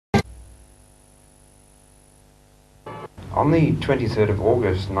On the 23rd of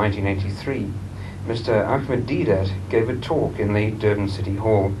August 1983, Mr. Ahmed Deedat gave a talk in the Durban City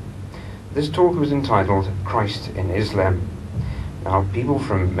Hall. This talk was entitled Christ in Islam. Now, people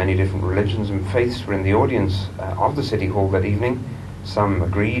from many different religions and faiths were in the audience of the City Hall that evening. Some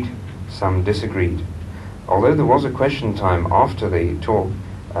agreed, some disagreed. Although there was a question time after the talk,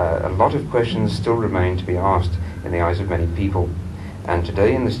 a lot of questions still remain to be asked in the eyes of many people. And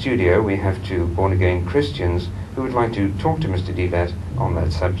today in the studio we have two born-again Christians who would like to talk to Mr. Deedat on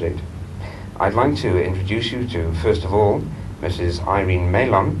that subject. I'd like to introduce you to, first of all, Mrs. Irene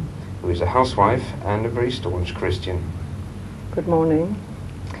Melon, who is a housewife and a very staunch Christian. Good morning.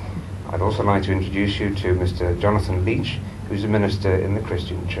 I'd also like to introduce you to Mr. Jonathan Leach, who's a minister in the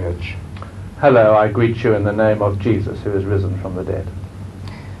Christian Church. Hello, I greet you in the name of Jesus, who is risen from the dead.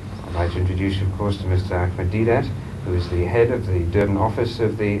 I'd like to introduce you, of course, to Mr. Ahmed Deedat, who is the head of the Durban office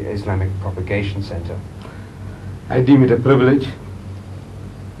of the Islamic Propagation Center. I deem it a privilege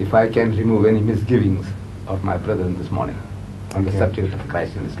if I can remove any misgivings of my brethren this morning on the subject of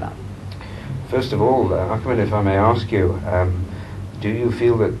Christ in Islam. First of all, Ahmed, if I may ask you, do you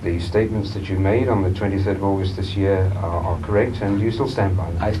feel that the statements that you made on the 23rd of August this year are correct, and do you still stand by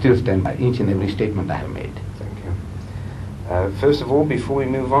them? I still stand by each and every statement I have made. Thank you. First of all, before we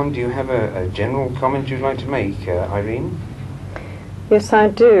move on, do you have a general comment you'd like to make, Irene? Yes, I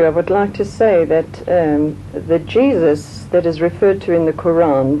do. I would like to say that the Jesus that is referred to in the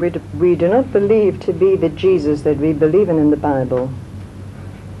Quran, we do not believe to be the Jesus that we believe in the Bible.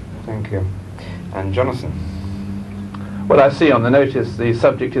 Thank you. And Jonathan? Well, I see on the notice the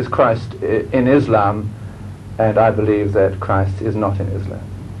subject is Christ in Islam, and I believe that Christ is not in Islam.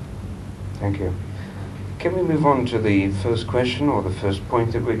 Thank you. Can we move on to the first question or the first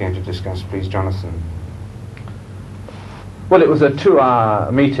point that we're going to discuss, please, Jonathan? Well, it was a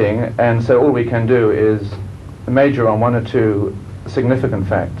 2-hour meeting, and so all we can do is major on one or two significant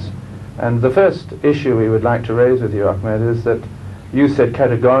facts. And the first issue we would like to raise with you, Ahmed, is that you said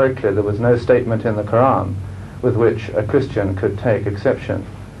categorically there was no statement in the Quran with which a Christian could take exception.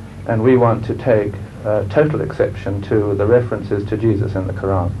 And we want to take total exception to the references to Jesus in the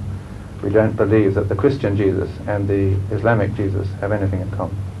Quran. We don't believe that the Christian Jesus and the Islamic Jesus have anything in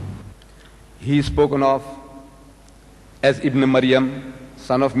common. He is spoken of as Ibn Maryam,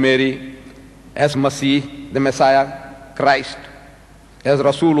 son of Mary, as Masih, the Messiah, Christ, as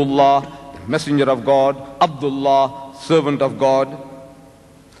Rasulullah, the messenger of God, Abdullah, servant of God,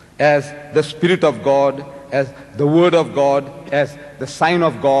 as the Spirit of God, as the Word of God, as the sign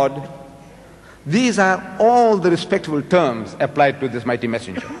of God. These are all the respectable terms applied to this mighty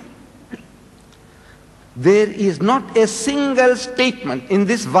messenger. There is not a single statement in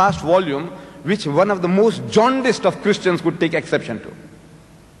this vast volume which one of the most jaundiced of Christians could take exception to.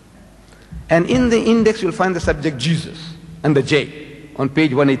 And in the index you'll find the subject Jesus and the J on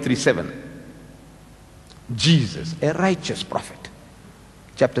page 1837. Jesus, a righteous prophet.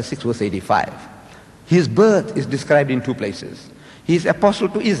 Chapter 6 verse 85. His birth is described in 2 places. He is apostle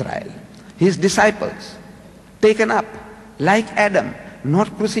to Israel. His disciples taken up like Adam,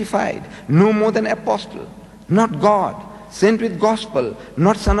 not crucified, no more than apostle, not God, sent with gospel,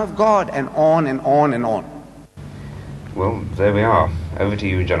 not son of God, and on and on and on. Well, there we are. Over to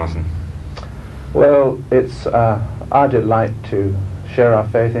you, Jonathan. Well, it's our delight to share our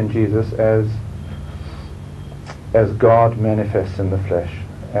faith in Jesus as God manifests in the flesh.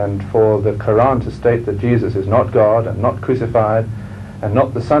 And for the Quran to state that Jesus is not God and not crucified and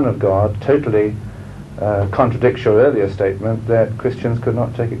not the Son of God totally contradicts your earlier statement that Christians could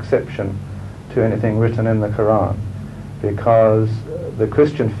not take exception to anything written in the Quran, because the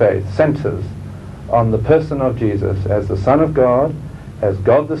Christian faith centers on the person of Jesus as the Son of God, as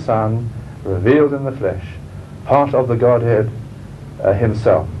God the Son, revealed in the flesh, part of the Godhead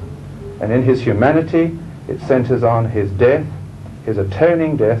himself. And in his humanity, it centers on his death, his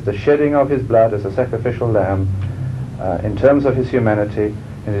atoning death, the shedding of his blood as a sacrificial lamb, in terms of his humanity,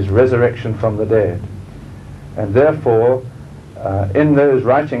 and his resurrection from the dead. And therefore, in those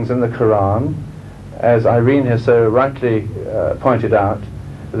writings in the Quran, as Irene has so rightly pointed out,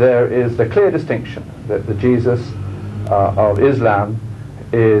 there is the clear distinction that the Jesus of Islam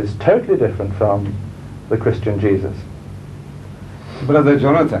is totally different from the Christian Jesus. Brother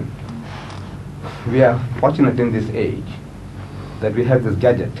Jonathan, we are fortunate in this age that we have this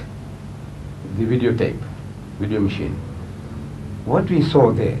gadget, the videotape, video machine. What we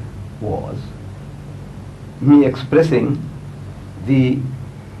saw there was me expressing the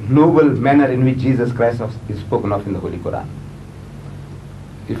noble manner in which Jesus Christ is spoken of in the Holy Quran.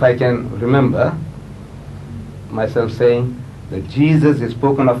 If I can remember myself saying that Jesus is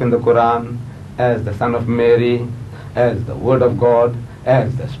spoken of in the Quran as the son of Mary, as the Word of God,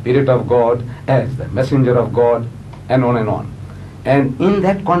 as the Spirit of God, as the Messenger of God, and on and on. And in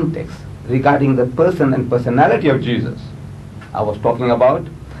that context, regarding the person and personality of Jesus, I was talking about,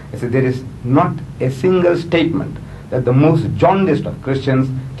 I said there is not a single statement that the most jaundiced of Christians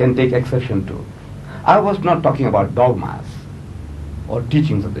can take exception to. I was not talking about dogmas or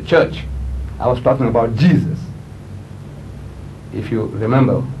teachings of the church. I was talking about Jesus. If you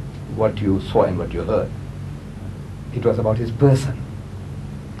remember what you saw and what you heard, it was about his person.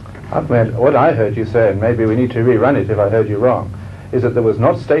 Ahmed, what I heard you say, and maybe we need to rerun it if I heard you wrong, is that there was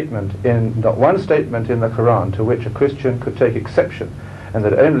not one statement in the Quran to which a Christian could take exception, and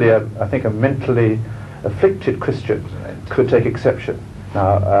that only I think a mentally afflicted Christian could take exception.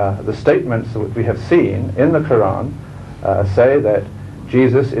 Now, the statements that we have seen in the Quran say that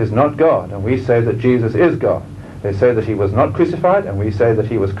Jesus is not God, and we say that Jesus is God. They say that he was not crucified, and we say that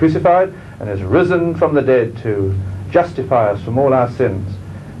he was crucified and is risen from the dead to justify us from all our sins.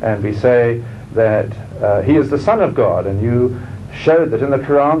 And we say that he is the Son of God, and you showed that in the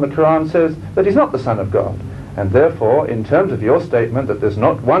Quran says that he's not the Son of God. And therefore, in terms of your statement that there's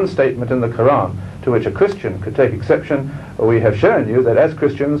not one statement in the Quran to which a Christian could take exception, we have shown you that as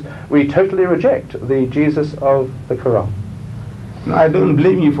Christians we totally reject the Jesus of the Quran. No, I don't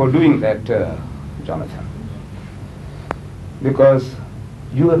blame you for doing that, Jonathan, because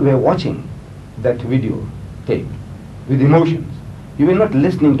you were watching that video tape with emotions. You were not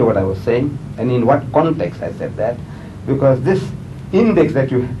listening to what I was saying and in what context I said that, because this index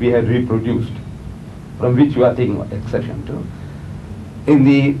that we had reproduced, from which you are taking exception to, in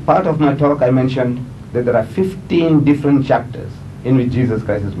the part of my talk I mentioned that there are 15 different chapters in which Jesus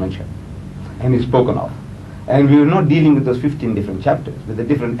Christ is mentioned and is spoken of. And we were not dealing with those 15 different chapters, with the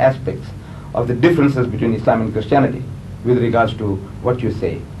different aspects of the differences between Islam and Christianity, with regards to what you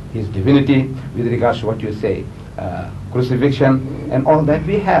say, his divinity, with regards to what you say, crucifixion, and all that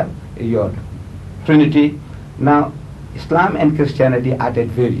we have, your Trinity. Now, Islam and Christianity are at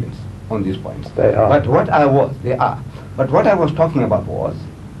variance on these points. They are. But what I was talking about was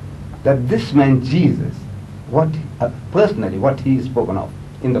that this man Jesus, personally what he is spoken of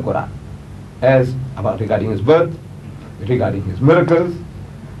in the Quran, as about regarding his birth, regarding his miracles,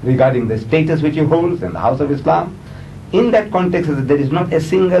 regarding the status which he holds in the house of Islam, in that context there is not a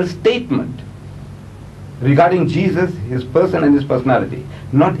single statement regarding Jesus, his person and his personality,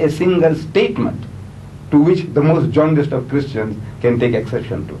 not a single statement to which the most jaundiced of Christians can take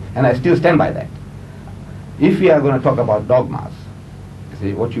exception to. And I still stand by that. If we are going to talk about dogmas,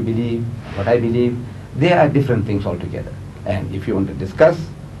 say what you believe, what I believe, they are different things altogether. And if you want to discuss,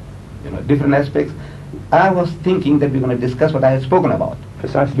 different aspects, I was thinking that we're going to discuss what I had spoken about.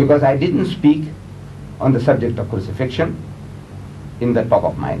 Precisely. Because I didn't speak on the subject of crucifixion in that talk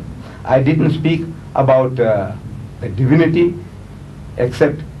of mine. I didn't speak about the divinity,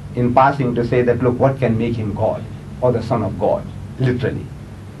 except in passing to say that, look, what can make him God or the Son of God, literally.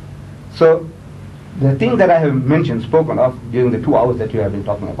 So the thing that I have mentioned, spoken of during the 2 hours that you have been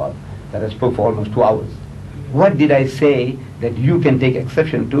talking about, that I spoke for almost 2 hours, what did I say that you can take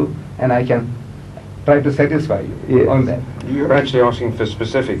exception to, and I can try to satisfy you on that? You're actually asking for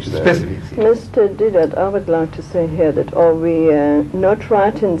specifics there. Specifics. Yes. Mr. Deedat, I would like to say here that are we not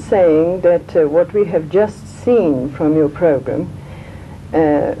right in saying that what we have just seen from your program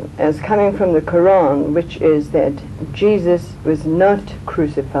as coming from the Quran, which is that Jesus was not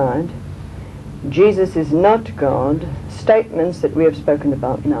crucified, Jesus is not God, statements that we have spoken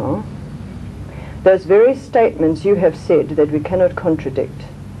about now, those very statements you have said that we cannot contradict.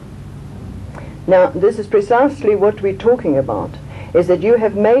 Now, this is precisely what we're talking about, is that you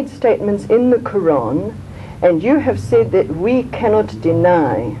have made statements in the Quran, and you have said that we cannot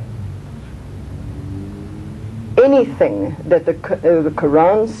deny anything that the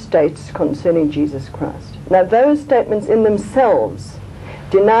Quran states concerning Jesus Christ. Now, those statements in themselves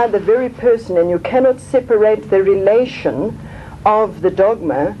deny the very person, and you cannot separate the relation of the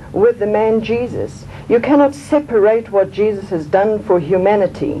dogma with the man Jesus. You cannot separate what Jesus has done for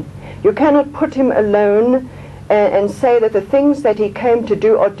humanity. You cannot put him alone and say that the things that he came to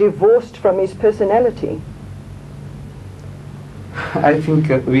do are divorced from his personality. I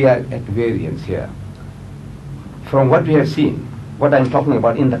think we are at variance here. From what we have seen, what I'm talking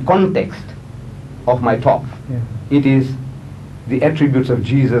about in the context of my talk, it is the attributes of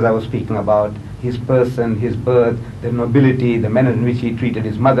Jesus I was speaking about, his person, his birth, the nobility, the manner in which he treated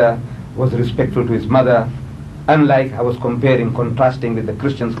his mother, was respectful to his mother. Unlike, I was comparing, contrasting with the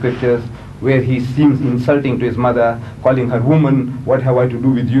Christian scriptures, where he seems insulting to his mother, calling her woman, what have I to do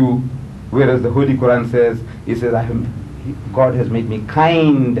with you? Whereas the Holy Quran says, he says, God has made me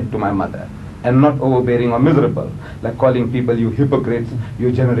kind to my mother. and not overbearing or miserable, like calling people you hypocrites,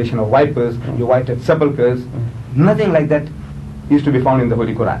 you generation of vipers, you whited sepulchres. Nothing like that is to be found in the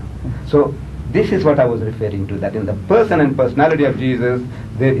Holy Quran. So this is what I was referring to, that in the person and personality of Jesus,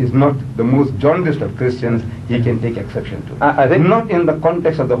 there is not the most jaundiced of Christians he can take exception to. I think not in the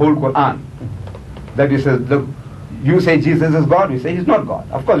context of the whole Quran. That he says, look, you say Jesus is God, we say he's not God.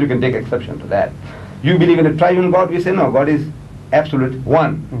 Of course you can take exception to that. You believe in a triune God, we say no, God is absolute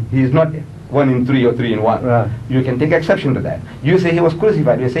one. He is not 1 in 3 or 3 in 1. Right. You can take exception to that. You say he was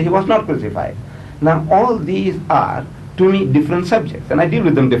crucified, we say he was not crucified. Now all these are, to me, different subjects, and I deal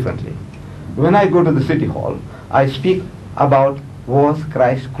with them differently. When I go to the city hall, I speak about was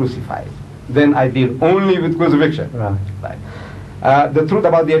Christ crucified. Then I deal only with crucifixion. Right. The truth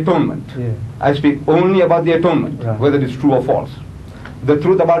about the atonement. Yeah. I speak only about the atonement, Right. whether it's true or false. The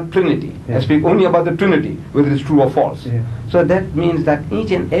truth about Trinity. Yeah. I speak only about the Trinity, whether it's true or false. Yeah. So that means that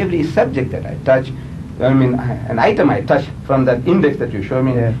each and every subject that I touch, I mean, an item I touch from that index that you show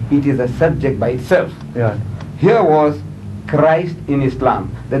me, Yeah. it is a subject by itself. Yeah. Here was Christ in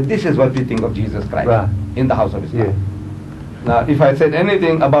Islam, that this is what we think of Jesus Christ Right. in the house of Islam. Yeah. Now, if I said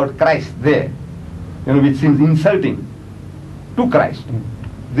anything about Christ there, which seems insulting to Christ,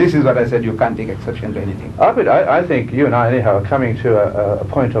 this is what I said, you can't take exception to anything. I think you and I anyhow are coming to a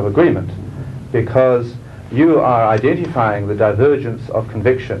point of agreement, because you are identifying the divergence of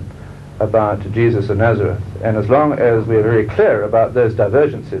conviction about Jesus of Nazareth, and as long as we are very clear about those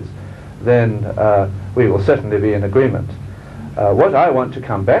divergences, then we will certainly be in agreement. What I want to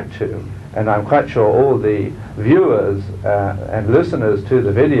come back to, and I'm quite sure all the viewers and listeners to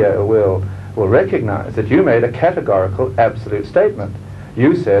the video will recognize, that you made a categorical absolute statement.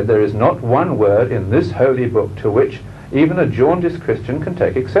 You said there is not one word in this holy book to which even a jaundiced Christian can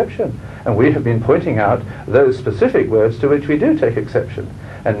take exception. And we have been pointing out those specific words to which we do take exception.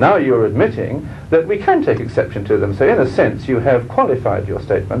 And now you're admitting that we can take exception to them. So in a sense you have qualified your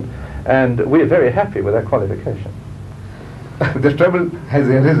statement, and we're very happy with that qualification. The trouble has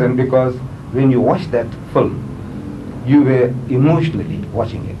arisen because when you watch that film, you were emotionally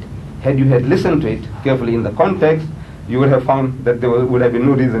watching it. Had you had listened to it carefully in the context, you would have found that there would have been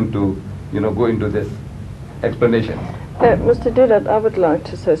no reason to, go into this explanation. Mr. Deedat, I would like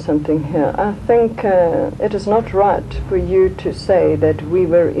to say something here. I think it is not right for you to say that we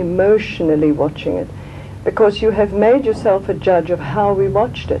were emotionally watching it, because you have made yourself a judge of how we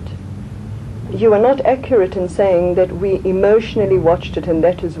watched it. You are not accurate in saying that we emotionally watched it and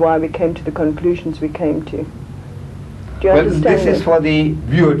that is why we came to the conclusions we came to. Do you understand? This is for the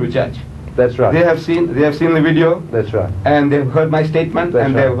viewer to judge. That's right. They have seen the video. That's right. And they've heard my statement. That's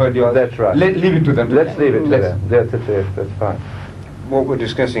and right. they've heard yours. That's right. Leave it to them. Let's leave it to them. That's fine. What we're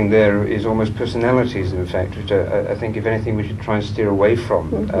discussing there is almost personalities, in fact, which I think, if anything, we should try and steer away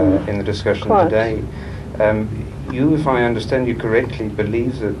from in the discussion today. You, if I understand you correctly,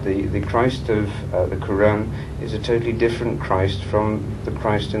 believe that the Christ of the Quran is a totally different Christ from the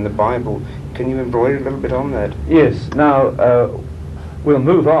Christ in the Bible. Can you embroider a little bit on that? Yes. Now, we'll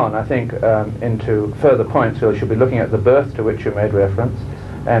move on, I think, into further points. We should be looking at the birth to which you made reference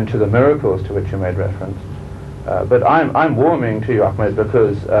and to the miracles to which you made reference. But I'm warming to you, Ahmed,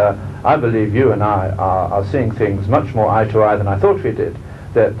 because I believe you and I are seeing things much more eye to eye than I thought we did,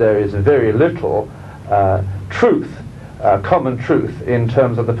 that there is very little common truth in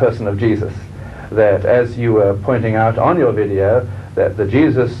terms of the person of Jesus. That, as you were pointing out on your video, that the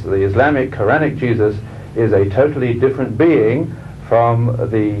Islamic Quranic Jesus is a totally different being from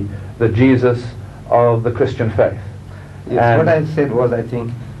the Jesus of the Christian faith. Yes, what I said was, I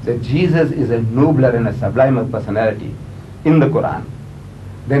think, that Jesus is a nobler and a sublimer personality in the Quran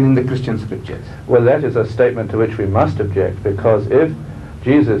than in the Christian scriptures. Well, that is a statement to which we must object, because if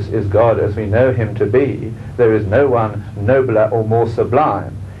Jesus is God as we know him to be, there is no one nobler or more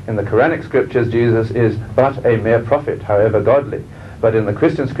sublime. In the Quranic scriptures, Jesus is but a mere prophet, however godly. But in the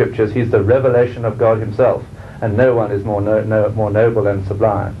Christian scriptures, he's the revelation of God himself, and no one is more noble and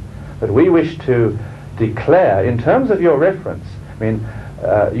sublime. But we wish to declare, in terms of your reference,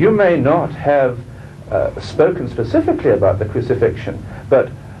 you may not have spoken specifically about the crucifixion,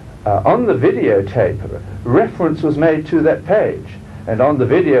 but on the videotape, reference was made to that page. And on the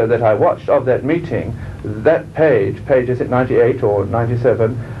video that I watched of that meeting, that page is it 98 or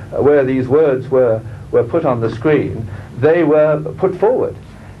 97, where these words were put on the screen, they were put forward.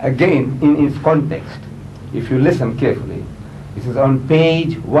 Again, in its context, if you listen carefully, this is on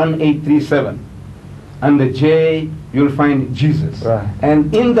page 1837. Under J, you'll find Jesus. Right.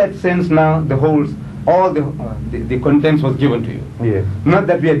 And in that sense now, all the contents was given to you. Yes. Not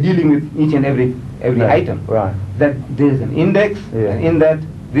that we are dealing with each and every Right. item. Right. That there is an index, Yeah. and in that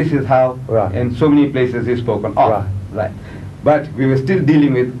this is how Right. in so many places is spoken of. Right. But we were still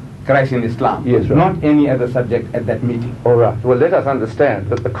dealing with Christ in Islam, Yes, right. not any other subject at that meeting. All right. Well, let us understand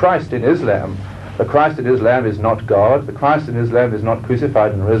that the Christ in Islam is not God. The Christ in Islam is not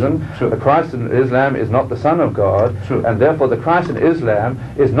crucified and risen. True. The Christ in Islam is not the Son of God. True. And therefore the Christ in Islam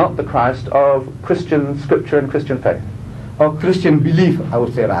is not the Christ of Christian scripture and Christian faith. Or Christian belief, I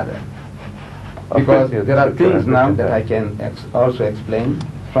would say rather. Of Because Christian there are scripture things and now Christian that I faith. can also explain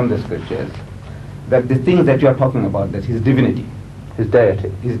from the scriptures, that the things that you are talking about, that his divinity, His deity.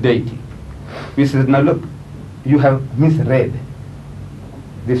 his deity. We said, now look, you have misread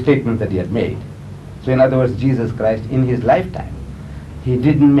the statement that he had made. So in other words, Jesus Christ in his lifetime, he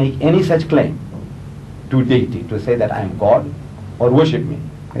didn't make any such claim to deity, to say that I am God or worship me.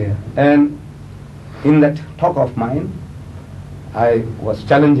 Yeah. And in that talk of mine, I was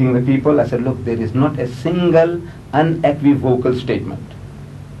challenging the people. I said, look, there is not a single unequivocal statement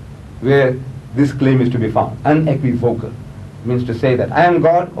where this claim is to be found. Unequivocal means to say that I am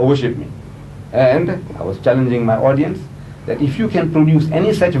God or worship me. And I was challenging my audience that if you can produce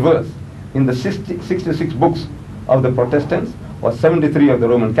any such verse in the 66 books of the Protestants or 73 of the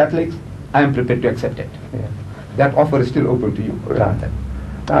Roman Catholics, I am prepared to accept it. Yeah. That offer is still open to you. Right.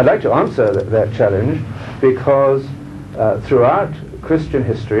 Now, I'd like to answer that challenge because throughout Christian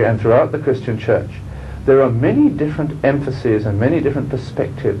history and throughout the Christian church, there are many different emphases and many different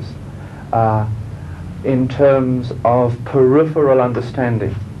perspectives in terms of peripheral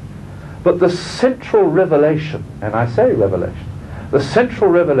understanding. But the central revelation, and I say revelation, the central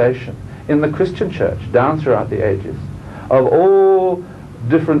revelation in the Christian church down throughout the ages of all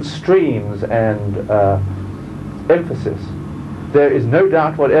different streams and emphasis, there is no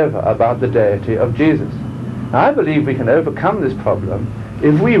doubt whatever about the deity of Jesus. Now, I believe we can overcome this problem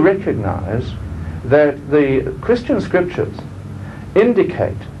if we recognize that the Christian scriptures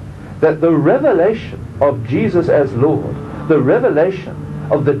indicate that the revelation of Jesus as Lord, the revelation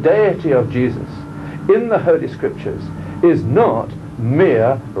of the deity of Jesus in the Holy Scriptures is not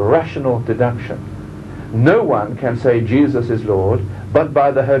mere rational deduction. No one can say Jesus is Lord but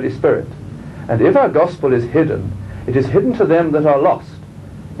by the Holy Spirit. And if our gospel is hidden, it is hidden to them that are lost,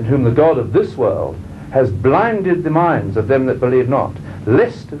 in whom the God of this world has blinded the minds of them that believe not,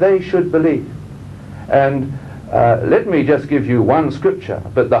 lest they should believe. And let me just give you one scripture,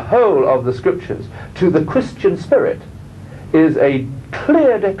 but the whole of the scriptures to the Christian spirit is a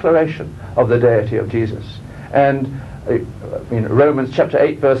clear declaration of the deity of Jesus. And Romans chapter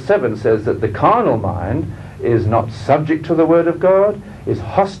 8 verse 7 says that the carnal mind is not subject to the word of God, is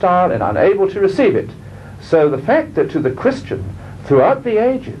hostile and unable to receive it. So the fact that to the Christian throughout the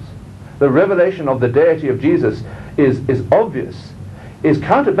ages the revelation of the deity of Jesus is obvious is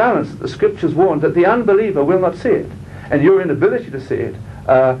counterbalanced. The scriptures warn that the unbeliever will not see it, and your inability to see it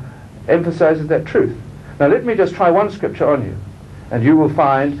emphasizes that truth. Now let me just try one scripture on you, and you will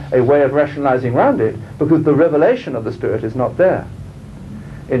find a way of rationalizing around it, because the revelation of the Spirit is not there.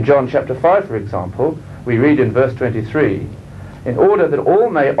 In John chapter 5, for example, we read in verse 23, in order that all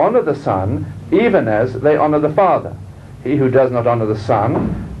may honor the Son, even as they honor the Father. He who does not honor the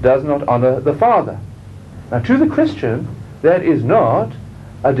Son does not honor the Father. Now to the Christian, that is not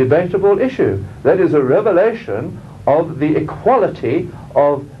a debatable issue. That is a revelation of the equality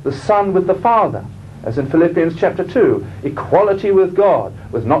of the Son with the Father. As in Philippians chapter 2, equality with God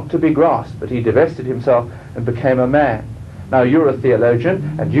was not to be grasped, but he divested himself and became a man. Now you're a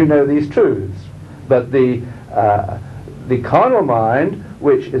theologian and you know these truths, but the carnal mind,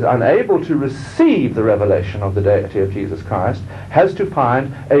 which is unable to receive the revelation of the deity of Jesus Christ, has to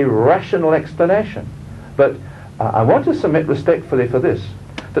find a rational explanation. But I want to submit respectfully for this,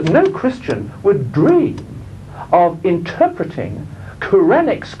 that no Christian would dream of interpreting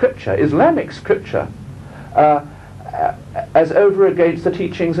Quranic scripture, Islamic scripture, as over against the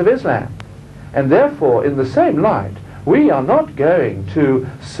teachings of Islam. And therefore, in the same light, we are not going to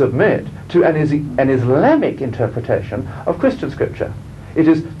submit to an Islamic interpretation of Christian scripture. It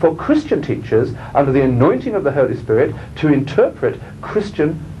is for Christian teachers, under the anointing of the Holy Spirit, to interpret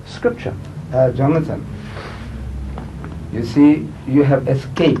Christian scripture. Jonathan, you see, you have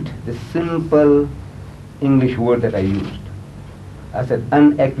escaped the simple English word that I used. I said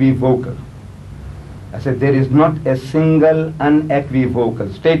unequivocal. I said there is not a single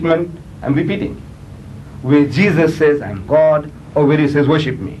unequivocal statement, I'm repeating, where Jesus says, I'm God, or where he says,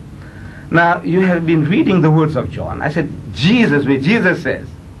 worship me. Now, you have been reading the words of John. I said, Jesus, where Jesus says,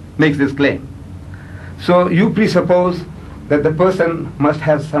 makes this claim. So you presuppose that the person must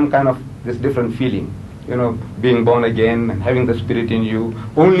have some kind of this different feeling, you know, being born again and having the Spirit in you.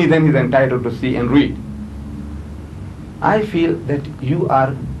 Only then he's entitled to see and read. I feel that you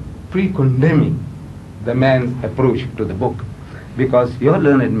are pre-condemning the man's approach to the book, because your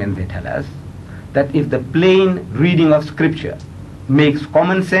learned men, they tell us that if the plain reading of scripture makes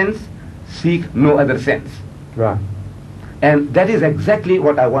common sense, seek no other sense. Right. And that is exactly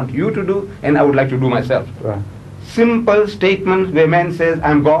what I want you to do, and I would like to do myself. Right. Simple statements where man says,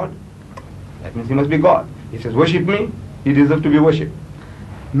 I'm God, that means he must be God. He says, worship me, he deserves to be worshipped.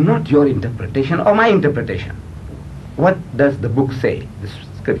 Not your interpretation or my interpretation. What does the book say, this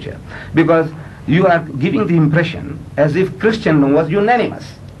scripture? Because you are giving the impression as if Christendom was unanimous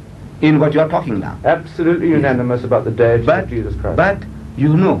in what you are talking now. Absolutely unanimous about the deity of Jesus Christ. But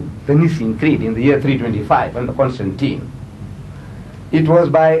you know, the Nicene Creed in the year 325 under Constantine, it was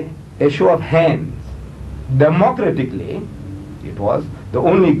by a show of hands, democratically, it was the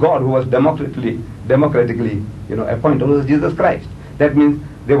only God who was democratically appointed was Jesus Christ. That means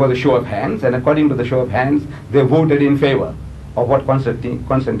there was a show of hands, and according to the show of hands, they voted in favor of what Constantine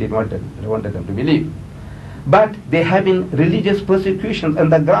wanted them to believe. But there have been religious persecutions on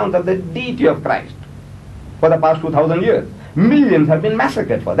the grounds of the deity of Christ for the past 2,000 years. Millions have been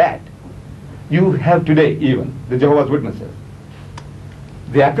massacred for that. You have today even the Jehovah's Witnesses.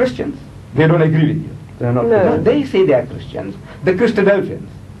 They are Christians. They don't agree with you. They're not. No. They say they are Christians. The Christadelphians,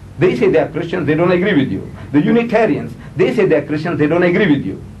 they say they are Christians, they don't agree with you. The Unitarians, they say they are Christians, they don't agree with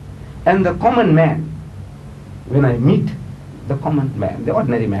you. And the common man, when I meet the common man, the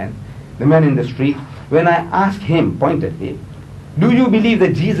ordinary man, the man in the street, when I ask him pointedly, do you believe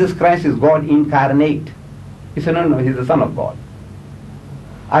that Jesus Christ is God incarnate? He said, no, he's the Son of God.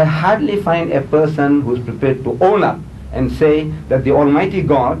 I hardly find a person who's prepared to own up and say that the Almighty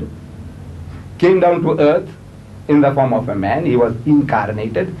God came down to earth in the form of a man. He was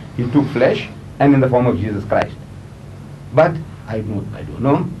incarnated. He took flesh, and in the form of Jesus Christ. But I don't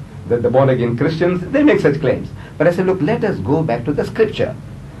know that the born-again Christians, they make such claims. But I said, look, let us go back to the scripture.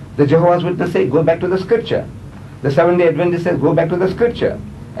 The Jehovah's Witnesses say, go back to the scripture. The Seventh-day Adventist says, go back to the scripture.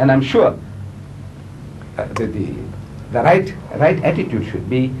 And I'm sure the right attitude should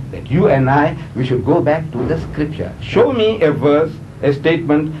be that you and I, we should go back to the scripture. Show me a verse, a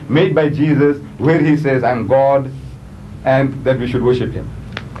statement made by Jesus where he says, I'm God, and that we should worship him.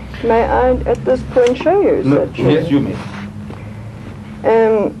 May I at this point show you such a... Yes, you may.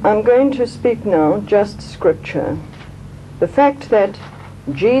 I'm going to speak now just scripture. The fact that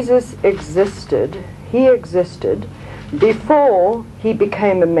Jesus existed, he existed before he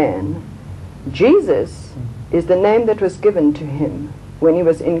became a man. Jesus is the name that was given to him when he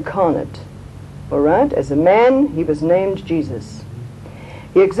was incarnate. All right? As a man, he was named Jesus.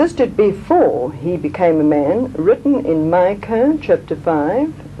 He existed before he became a man, written in Micah chapter 5,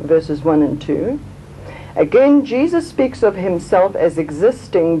 verses 1 and 2. Again, Jesus speaks of himself as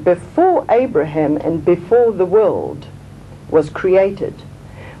existing before Abraham and before the world was created,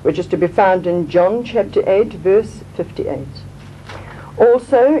 which is to be found in John chapter 8, verse 58.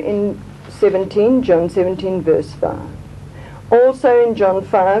 Also in John 17, verse 5. Also in John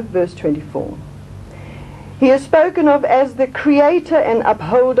 5, verse 24. He is spoken of as the creator and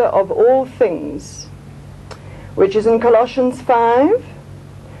upholder of all things, which is in Colossians 5,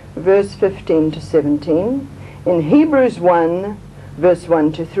 verse 15 to 17, in Hebrews 1, verse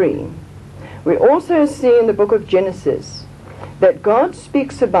 1 to 3. We also see in the book of Genesis that God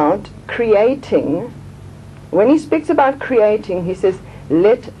speaks about creating. When he speaks about creating, he says,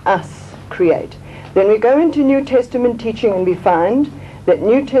 let us create. Then we go into New Testament teaching and we find that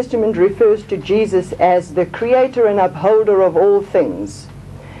New Testament refers to Jesus as the creator and upholder of all things.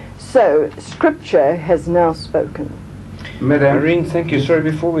 So, Scripture has now spoken. Madam Irene, thank you. Sorry,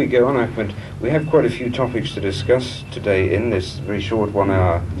 before we go on, Ahmed, we have quite a few topics to discuss today in this very short 1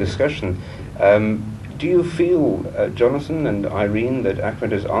 hour discussion. Do you feel, Jonathan and Irene, that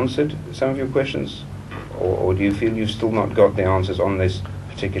Ahmed has answered some of your questions? Or do you feel you've still not got the answers on this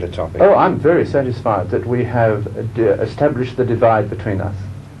particular topic? Oh, I'm very satisfied that we have established the divide between us.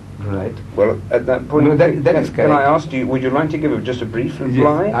 Right. Well, at that point, No, that is can correct. I ask you, would you like to give just a brief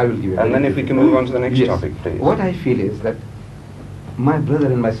reply? Yes, I will give you. And then if we can move on to the next Yes. topic, please. What I feel is that my brother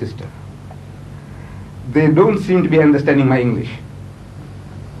and my sister, they don't seem to be understanding my English.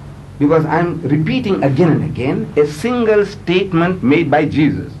 Because I'm repeating again and again a single statement made by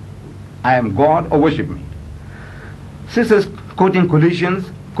Jesus. I am God, or worship me. Sisters quoting Colossians,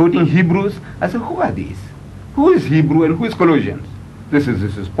 quoting Hebrews. I said, who are these? Who is Hebrew and who is Colossians? This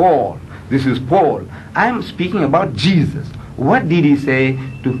is Paul. This is Paul. I'm speaking about Jesus. What did he say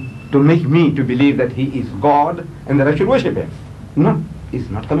to make me to believe that he is God and that I should worship him? No, it's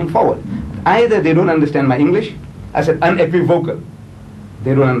not coming forward. Either they don't understand my English. I said unequivocal.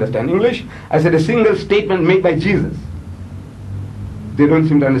 They don't understand English. I said a single statement made by Jesus. they don't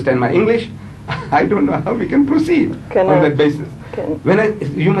seem to understand my English, I don't know how we can proceed on that basis.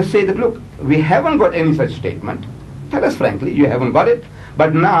 You must say that, look, we haven't got any such statement. Tell us frankly, you haven't got it,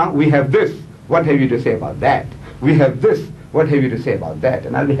 but now we have this. What have you to say about that? We have this. What have you to say about that?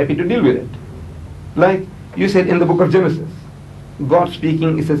 And I'll be happy to deal with it. Like you said in the book of Genesis, God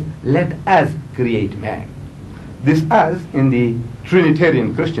speaking, it says, let us create man. This us, in the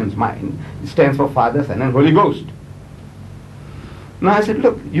Trinitarian Christian's mind, stands for Father, Son, and Holy Ghost. Now I said,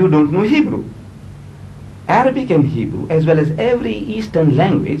 look, you don't know Hebrew. Arabic and Hebrew, as well as every Eastern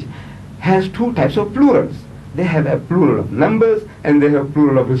language, has two types of plurals. They have a plural of numbers and they have a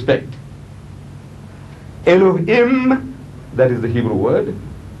plural of respect. Elohim, that is the Hebrew word,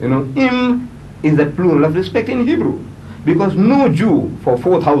 im is the plural of respect in Hebrew. Because no Jew for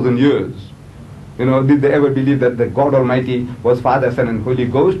 4,000 years, did they ever believe that the God Almighty was Father, Son, and Holy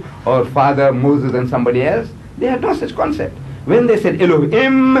Ghost, or Father, Moses, and somebody else? They had no such concept. When they said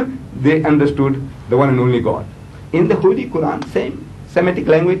Elohim, they understood the one and only God. In the Holy Quran, same Semitic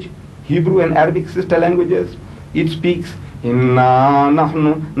language, Hebrew and Arabic sister languages, it speaks Inna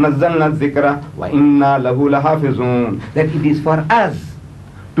nahnu nazzalna dhikra wa inna lahu lahafizun, that it is for us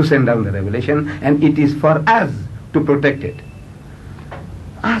to send down the revelation and it is for us to protect it.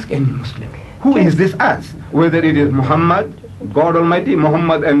 Ask any Muslim, who is this us? Whether it is Muhammad, God Almighty,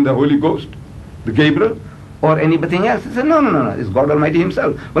 Muhammad and the Holy Ghost, the Gabriel, or anything else. He said, no, it's God Almighty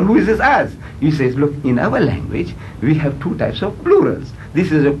himself. But who is this us? He says, look, in our language, we have two types of plurals.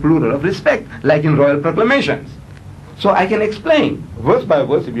 This is a plural of respect, like in royal proclamations. So I can explain, verse by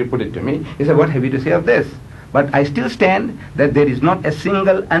verse, if you put it to me. He said, what have you to say of this? But I still stand that there is not a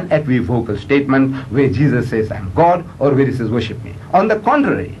single unequivocal statement where Jesus says, I'm God, or where he says, worship me. On the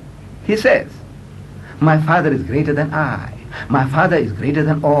contrary, he says, my Father is greater than I. My Father is greater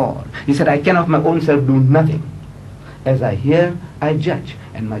than all. He said, I can of my own self do nothing. As I hear, I judge,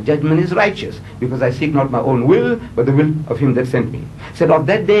 and my judgment is righteous, because I seek not my own will, but the will of him that sent me. He said, of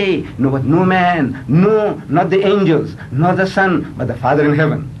that day knoweth no man, no, not the angels, nor the Son, but the Father in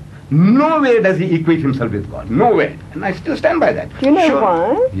heaven. Nowhere does he equate himself with God. Nowhere. And I still stand by that. Do you know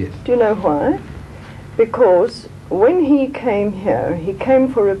why? Yes. Do you know why? Because when he came here, he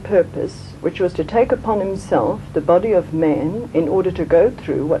came for a purpose, which was to take upon himself the body of man in order to go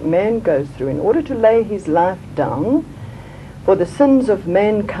through what man goes through, in order to lay his life down for the sins of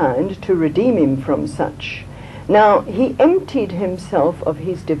mankind, to redeem him from such. Now, he emptied himself of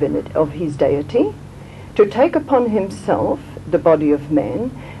his divinity, of his deity, to take upon himself the body of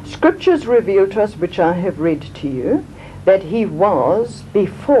man. Scriptures reveal to us, which I have read to you, that he was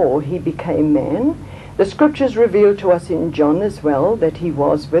before he became man. The scriptures reveal to us in John as well that he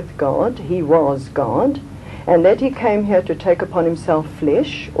was with God, he was God, and that he came here to take upon himself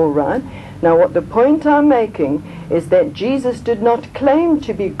flesh, all right. Now what the point I'm making is that Jesus did not claim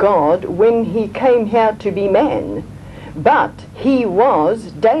to be God when he came here to be man, but he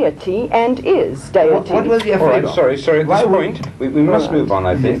was deity and is deity. What was he afraid of? Sorry, at this point, we must move on,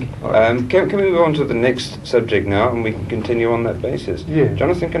 I think. Can we move on to the next subject now, and we can continue on that basis? Yeah.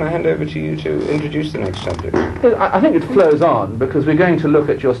 Jonathan, can I hand over to you to introduce the next subject? I think it flows on, because we're going to look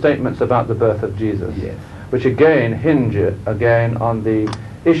at your statements about the birth of Jesus, Yes. which again hinge on the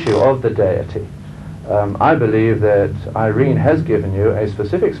issue of the deity. I believe that Irene has given you a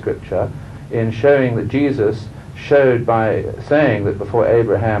specific scripture in showing that Jesus showed by saying that before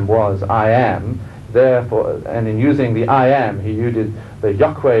Abraham was, I am, therefore, and in using the I am, he used the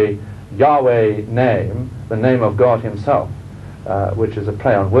Yahweh name, the name of God himself, which is a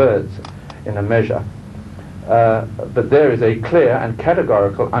play on words in a measure. But there is a clear and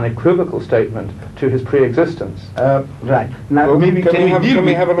categorical, unequivocal statement to his pre-existence. Right. Now, Well, maybe can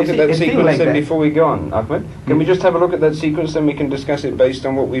we have a look at that a thing sequence like then that. before we go on, Ahmed? Can we just have a look at that sequence, then we can discuss it based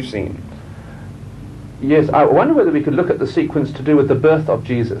on what we've seen? Yes, I wonder whether we could look at the sequence to do with the birth of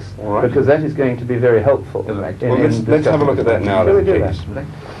Jesus, All right. because that is going to be very helpful. Right. Well, let's have a look at that now, Shall we then, do that? please. Right.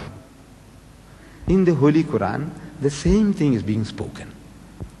 In the Holy Quran, the same thing is being spoken.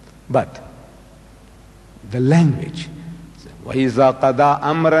 But the language, وَإِذَا قَضَى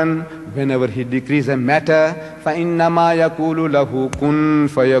أَمْرًا, whenever he decrees a matter, فَإِنَّمَا يَقُولُ لَهُ كُن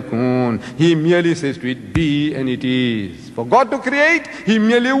فَيَكُونُ, he merely says to it, be, and it is. For God to create, he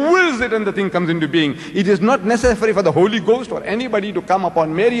merely wills it and the thing comes into being. It is not necessary for the Holy Ghost or anybody to come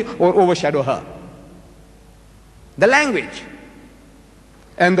upon Mary or overshadow her. The language.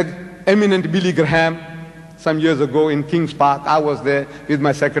 And the eminent Billy Graham, some years ago in King's Park, I was there with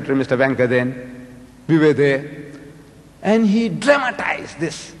my secretary, Mr. Vanker then. We were there. And he dramatized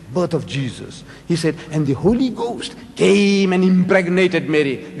this birth of Jesus. He said, and the Holy Ghost came and impregnated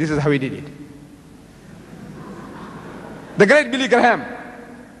Mary. This is how he did it. The great Billy Graham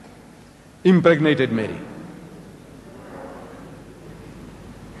impregnated Mary.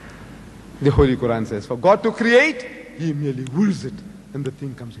 The Holy Quran says, for God to create, He merely wills it, and the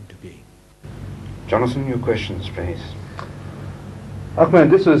thing comes into being. Jonathan, your questions, please.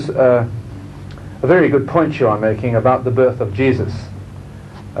 Ahmed, this is a very good point you are making about the birth of Jesus.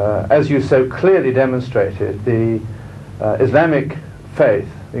 As you so clearly demonstrated, the Islamic faith,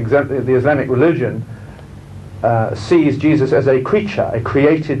 the Islamic religion, sees Jesus as a creature, a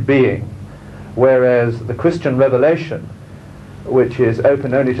created being, whereas the Christian revelation, which is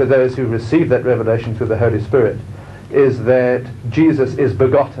open only to those who receive that revelation through the Holy Spirit, is that Jesus is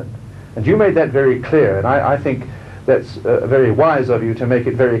begotten. And you made that very clear, and I think that's very wise of you to make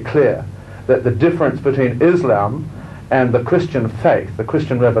it very clear that the difference between Islam and the Christian faith, the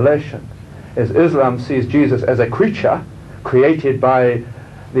Christian revelation, is Islam sees Jesus as a creature created by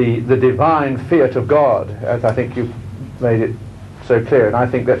the divine fiat of God, as I think you made it so clear, and I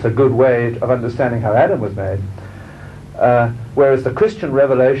think that's a good way of understanding how Adam was made. Whereas the Christian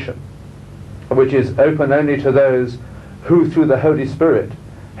revelation, which is open only to those who through the Holy Spirit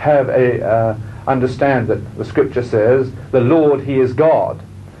have understand that the Scripture says, the Lord, He is God,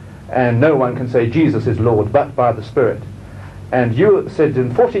 and no one can say Jesus is Lord but by the Spirit. And you said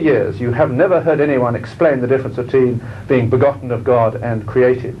in 40 years you have never heard anyone explain the difference between being begotten of God and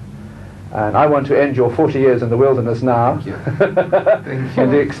created. And I want to end your 40 years in the wilderness now and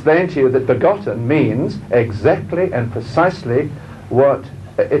to explain to you that begotten means exactly and precisely what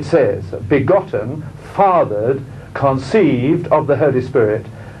it says. Begotten, fathered, conceived of the Holy Spirit.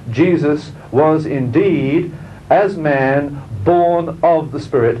 Jesus was indeed, as man, born of the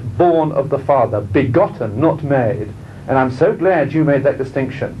Spirit, born of the Father, begotten, not made. And I'm so glad you made that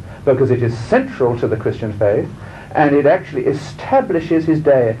distinction, because it is central to the Christian faith, and it actually establishes His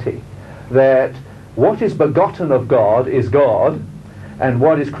deity, that what is begotten of God is God, and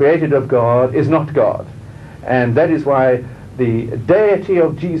what is created of God is not God. And that is why the deity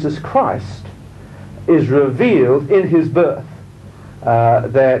of Jesus Christ is revealed in His birth.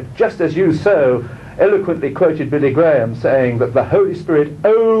 That just as you so eloquently quoted Billy Graham saying that the Holy Spirit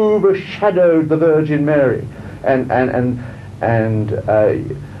overshadowed the Virgin Mary, and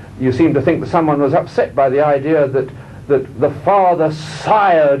you seem to think that someone was upset by the idea that the Father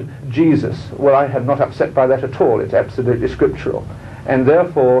sired Jesus. Well, I am not upset by that at all. It's absolutely scriptural. And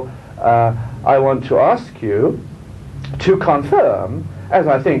therefore, I want to ask you to confirm, as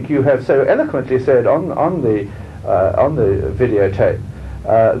I think you have so eloquently said on the videotape,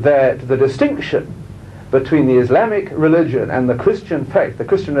 that the distinction between the Islamic religion and the Christian faith, the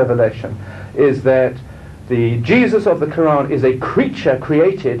Christian revelation, is that the Jesus of the Quran is a creature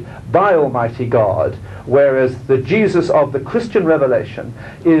created by Almighty God, whereas the Jesus of the Christian revelation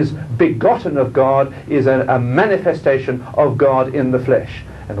is begotten of God, is a manifestation of God in the flesh.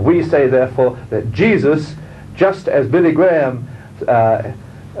 And we say therefore that Jesus, just as Billy Graham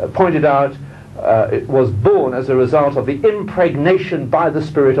pointed out, it was born as a result of the impregnation by the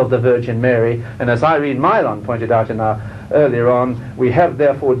Spirit of the Virgin Mary, and as Irene Mylon pointed out in our earlier on, we have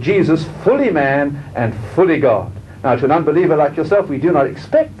therefore Jesus fully man and fully God. Now, to an unbeliever like yourself, we do not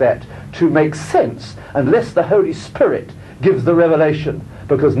expect that to make sense unless the Holy Spirit gives the revelation,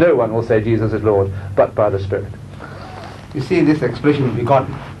 because no one will say Jesus is Lord but by the Spirit. You see this expression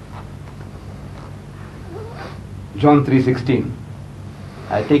begotten, John 3:16.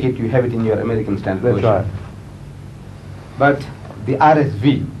 I take it you have it in your American Standard Version. That's right. But the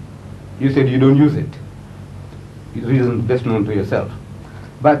RSV, you said you don't use it. The reason best known to yourself.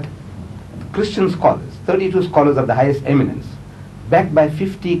 But Christian scholars, 32 scholars of the highest eminence, backed by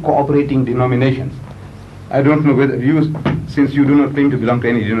 50 cooperating denominations. I don't know whether you, since you do not claim to belong to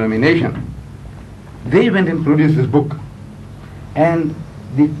any denomination, they went and produced this book. And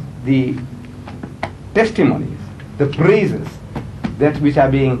the testimonies, the praises, that which are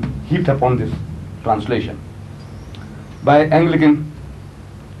being heaped upon this translation by Anglican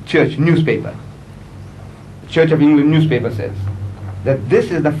Church newspaper. Church of England newspaper says that this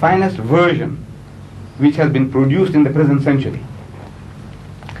is the finest version which has been produced in the present century.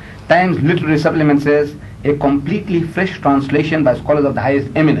 Times Literary Supplement says a completely fresh translation by scholars of the highest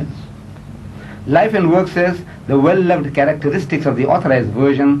eminence. Life and Work says the well-loved characteristics of the authorized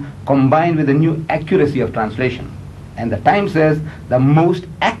version combined with the new accuracy of translation. And the Times says the most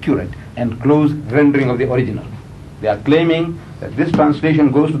accurate and close rendering of the original. They are claiming that this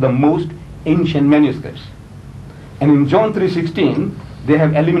translation goes to the most ancient manuscripts. And in John 3:16, they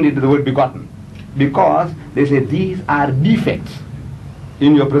have eliminated the word begotten, because they say these are defects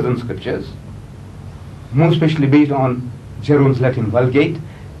in your present scriptures, most especially based on Jerome's Latin Vulgate,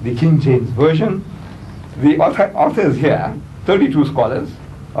 the King James Version, The authors here, 32 scholars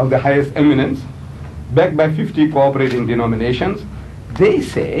of the highest eminence, backed by 50 cooperating denominations, they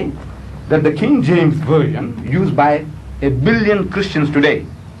say that the King James Version, used by 1 billion Christians today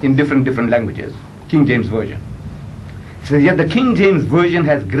in different languages, King James Version. So yet the King James Version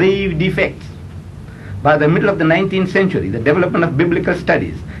has grave defects. By the middle of the 19th century, the development of biblical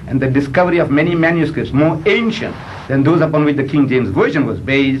studies and the discovery of many manuscripts more ancient than those upon which the King James Version was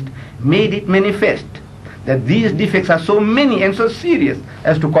based made it manifest that these defects are so many and so serious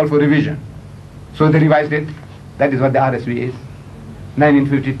as to call for revision. So they revised it. That is what the RSV is.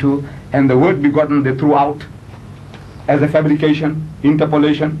 1952. And the word begotten they threw out as a fabrication,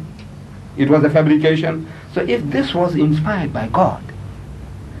 interpolation. It was a fabrication. So if this was inspired by God,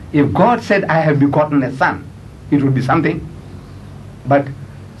 if God said, I have begotten a son, it would be something. But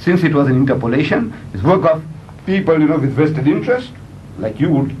since it was an interpolation, it's work of people, with vested interest, like you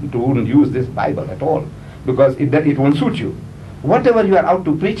wouldn't use this Bible at all, because it won't suit you. Whatever you are out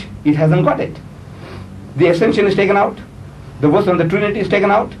to preach, it hasn't got it. The ascension is taken out, the verse on the Trinity is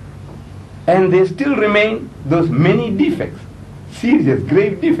taken out, and there still remain those many defects, serious,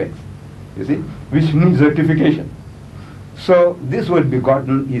 grave defects, you see, which needs rectification. So this word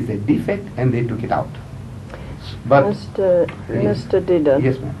begotten is a defect, and they took it out. But Mr. Deedat,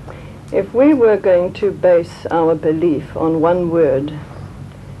 yes, ma'am. if we were going to base our belief on one word,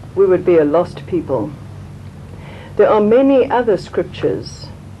 we would be a lost people. There are many other scriptures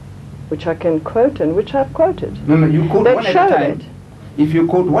which I can quote and which I've quoted. No, you quote that one at show a time. it. If you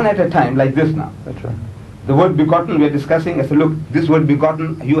quote one at a time, like this now. That's right. The word begotten we are discussing, I said, look, this word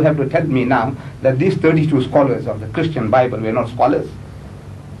begotten, you have to tell me now that these 32 scholars of the Christian Bible were not scholars.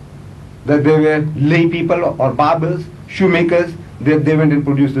 That they were lay people or barbers, shoemakers, they went and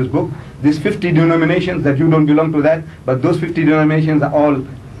produced this book. These 50 denominations, that you don't belong to that, but those 50 denominations are all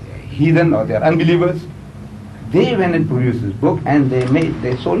heathen or they are unbelievers. They went and produced this book, and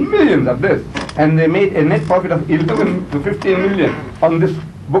they sold millions of this, and they made a net profit of 11 to 15 million on this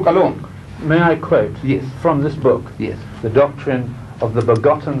book alone. May I quote Yes. from this book, Yes. the doctrine of the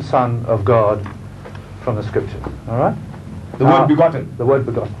begotten Son of God from the Scriptures? All right? The word begotten. The word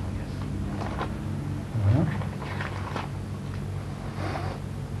begotten.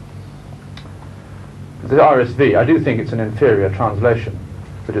 The RSV, I do think it's an inferior translation,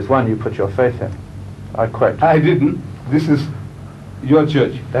 but it's one you put your faith in. I quote. I didn't. This is your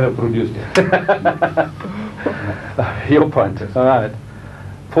church that have produced it. Your point. All right.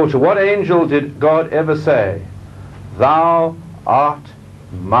 For to what angel did God ever say, Thou art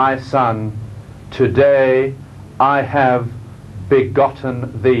my son, today I have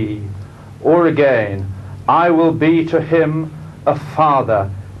begotten thee? Or again, I will be to him a father,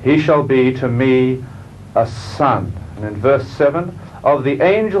 he shall be to me a son. And in verse 7, of the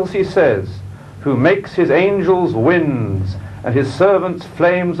angels he says, who makes his angels winds and his servants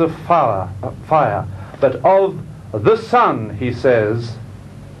flames of fire. But of the Son he says,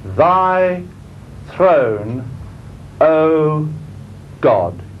 Thy throne, O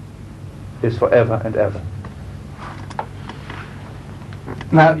God, is forever and ever.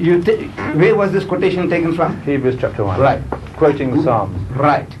 Now, where was this quotation taken from? Hebrews chapter 1. Right. Quoting the Psalms.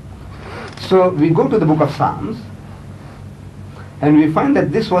 Right. So we go to the book of Psalms, and we find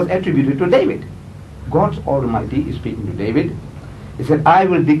that this was attributed to David. God Almighty is speaking to David. He said, I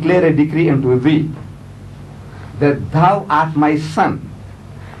will declare a decree unto thee, that thou art my son.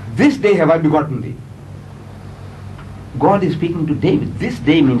 This day have I begotten thee. God is speaking to David. This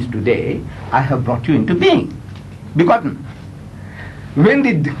day means today, I have brought you into being. Begotten. When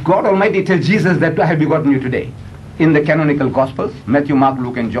did God Almighty tell Jesus that I have begotten you today? In the canonical Gospels, Matthew, Mark,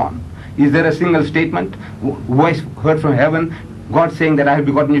 Luke, and John. Is there a single statement, voice heard from heaven, God saying that I have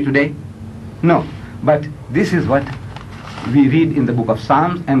begotten you today? No. But this is what we read in the book of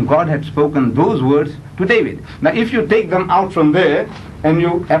Psalms, and God had spoken those words to David. Now if you take them out from there and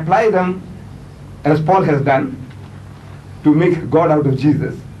you apply them as Paul has done to make God out of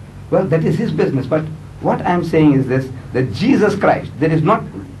Jesus, well, that is his business. But what I am saying is this, that Jesus Christ, there is not,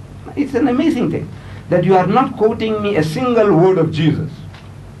 it's an amazing thing, that you are not quoting me a single word of Jesus.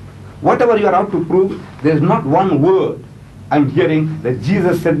 Whatever you are out to prove, there is not one word I'm hearing that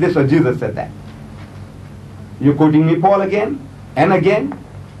Jesus said this or Jesus said that. You're quoting me Paul again and again.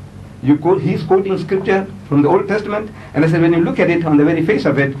 He's quoting scripture from the Old Testament, and I said when you look at it on the very face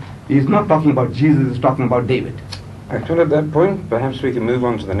of it, he's not talking about Jesus, he's talking about David. Actually, at that point, perhaps we can move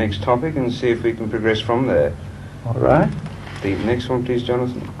on to the next topic and see if we can progress from there. All right. The next one, please,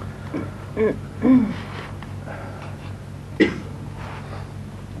 Jonathan.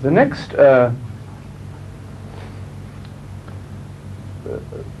 The next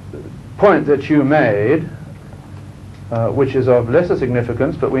point that you made, which is of lesser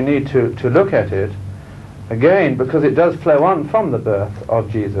significance, but we need to look at it, again, because it does flow on from the birth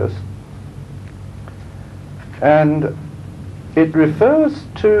of Jesus. And it refers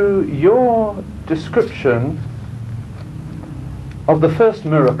to your description of the first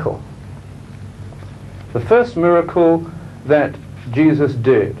miracle. The first miracle that Jesus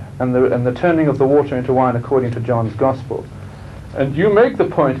did, and the turning of the water into wine according to John's Gospel. And you make the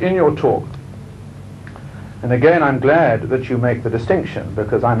point in your talk, and again I'm glad that you make the distinction,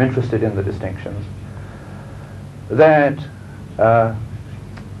 because I'm interested in the distinctions, that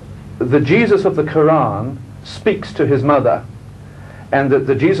the Jesus of the Quran speaks to his mother, and that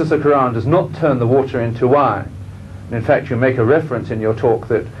the Jesus of the Quran does not turn the water into wine. And in fact, you make a reference in your talk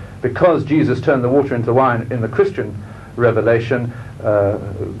that because Jesus turned the water into wine in the Christian revelation,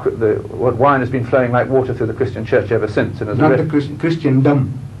 what wine has been flowing like water through the Christian church ever since. And as not the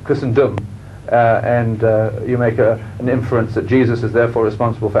Christendom. Christendom. And you make an inference that Jesus is therefore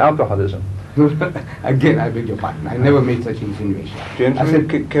responsible for alcoholism. Again, I beg your pardon. I never made such insinuation.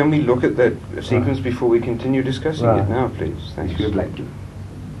 Gentlemen, can we look at that sequence before we continue discussing it now, please? Thank you. If you would like to.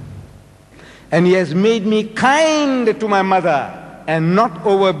 And he has made me kind to my mother and not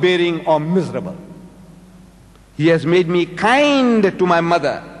overbearing or miserable. He has made me kind to my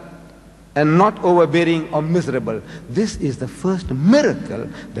mother and not overbearing or miserable. This is the first miracle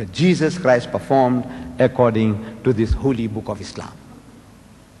that Jesus Christ performed according to this holy book of Islam.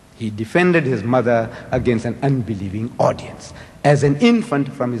 He defended his mother against an unbelieving audience as an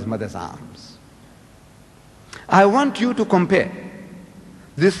infant from his mother's arms. I want you to compare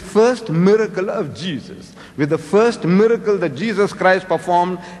this first miracle of Jesus with the first miracle that Jesus Christ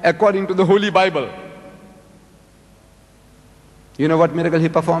performed according to the Holy Bible. You know what miracle he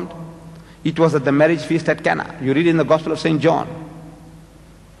performed? It was at the marriage feast at Cana. You read in the Gospel of St. John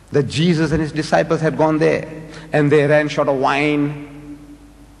that Jesus and his disciples had gone there and they ran short of wine.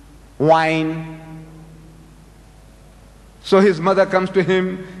 So his mother comes to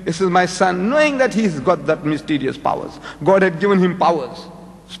him, he says, my son, knowing that he's got that mysterious powers. God had given him powers,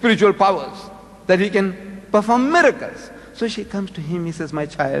 spiritual powers, that he can perform miracles. So she comes to him, he says, my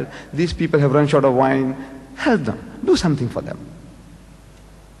child, these people have run short of wine, help them, do something for them.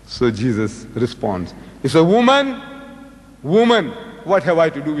 So Jesus responds, he says, woman, what have I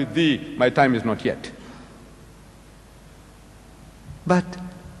to do with thee? My time is not yet. But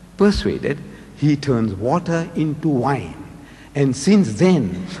persuaded, he turns water into wine. And since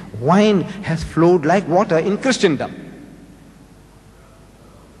then, wine has flowed like water in Christendom.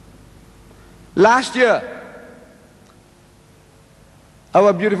 Last year,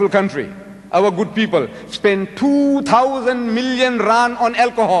 our beautiful country, our good people, spent 2,000 million rand on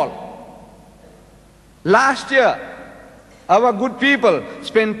alcohol. Last year, our good people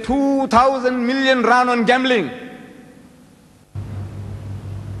spent 2,000 million rand on gambling.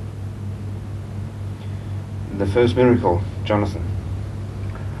 The first miracle, Jonathan.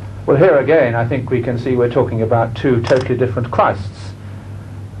 Well, here again, I think we can see we're talking about two totally different Christs.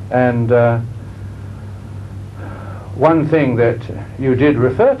 And one thing that you did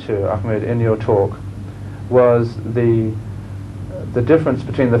refer to, Ahmed, in your talk was the difference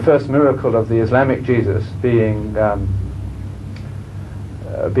between the first miracle of the Islamic Jesus being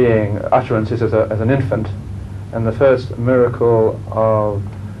utterances as an infant, and the first miracle of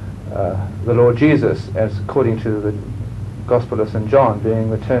the Lord Jesus, as according to the Gospel of St. John, being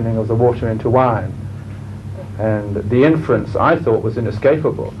the turning of the water into wine. And the inference, I thought, was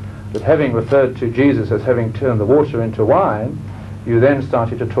inescapable, that having referred to Jesus as having turned the water into wine, you then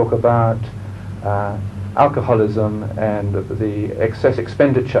started to talk about alcoholism and the excess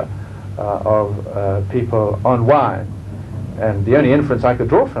expenditure of people on wine. And the only inference I could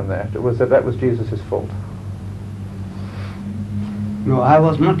draw from that was that that was Jesus' fault. No, I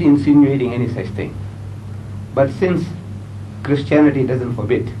was not insinuating any such thing. But since Christianity doesn't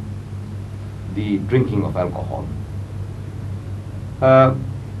forbid the drinking of alcohol, a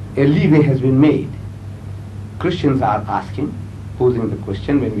leeway has been made. Christians are asking, posing the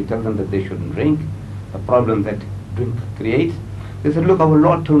question when we tell them that they shouldn't drink, the problem that drink creates. They said, look, our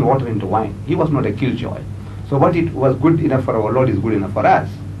Lord turned water into wine. He was not a killjoy. So what it was good enough for our Lord is good enough for us.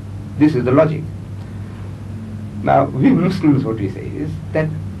 This is the logic. Now, we Muslims, what we say is that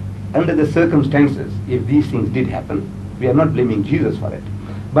under the circumstances, if these things did happen, we are not blaming Jesus for it.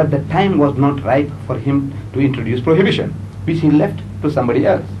 But the time was not ripe for him to introduce prohibition, which he left to somebody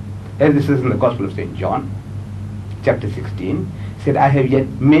else. As this is in the Gospel of St. John, chapter 16, he said, I have yet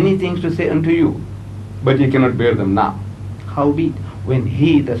many things to say unto you, but ye cannot bear them now. Howbeit, when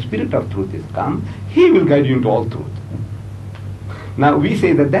he, the Spirit of truth, is come, he will guide you into all truth. Now we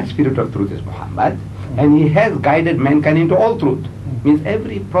say that that spirit of truth is Muhammad, and he has guided mankind into all truth. Means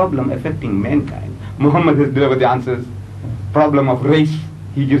every problem affecting mankind, Muhammad has delivered the answers. Problem of race,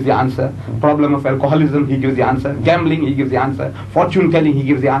 he gives the answer. Problem of alcoholism, he gives the answer. Gambling, he gives the answer. Fortune telling, he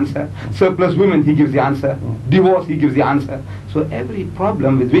gives the answer. Surplus women, he gives the answer. Divorce, he gives the answer. So every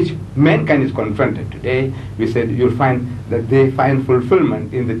problem with which mankind is confronted today, we said you'll find that they find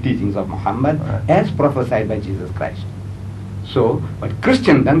fulfillment in the teachings of Muhammad as prophesied by Jesus Christ. So, but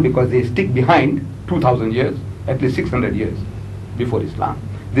Christendom, because they stick behind 2000 years, at least 600 years before Islam,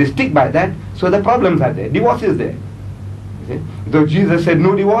 they stick by that, so the problems are there. Divorce is there. Though Jesus said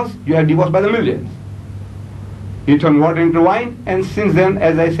no divorce, you have divorce by the millions. He turned water into wine, and since then,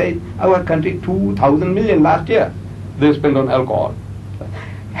 as I said, our country 2,000 million last year they spent on alcohol.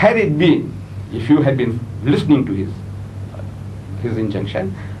 Had it been, if you had been listening to his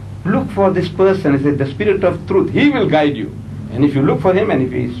injunction, look for this person, he said, the spirit of truth, he will guide you. And if you look for him, and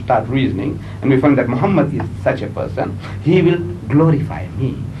if we start reasoning, and we find that Muhammad is such a person, he will glorify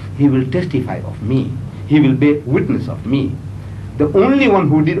me, he will testify of me, he will bear witness of me. The only one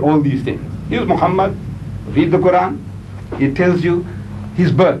who did all these things is Muhammad. Read the Quran, it tells you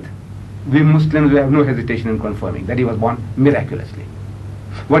his birth. We Muslims, we have no hesitation in confirming that he was born miraculously.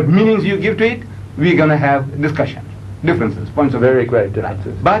 What meanings you give to it, we're going to have discussion, differences, points of view. Very great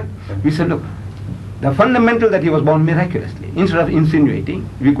differences. But we said, look, the fundamental that he was born miraculously, instead of insinuating,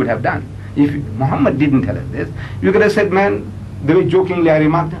 we could have done. If Muhammad didn't tell us this, we could have said, man, the way jokingly I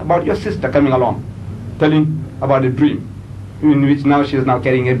remarked about your sister coming along, telling about a dream, in which now she is now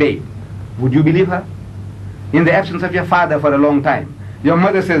carrying a babe. Would you believe her? In the absence of your father for a long time, your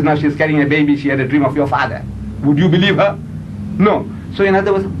mother says now she's carrying a baby, she had a dream of your father. Would you believe her? No. So in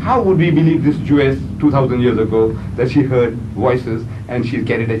other words, how would we believe this Jewess 2,000 years ago that she heard voices and she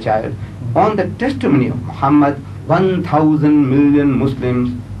carried a child? On the testimony of Muhammad, 1,000 million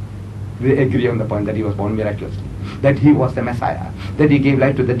Muslims, they agree on the point that he was born miraculously, that he was the Messiah, that he gave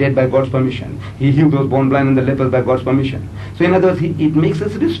life to the dead by God's permission, he healed those born blind and the lepers by God's permission. So in other words, it makes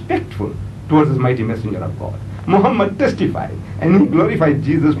us respectful towards this mighty messenger of God. Muhammad testified and he glorified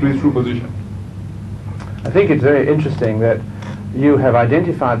Jesus to his true position. I think it's very interesting that you have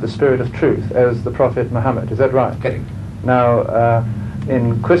identified the spirit of truth as the Prophet Muhammad. Is that right? Correct. Now,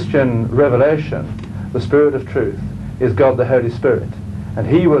 in Christian revelation, the spirit of truth is God the Holy Spirit, and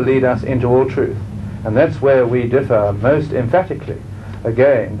he will lead us into all truth. And that's where we differ most emphatically,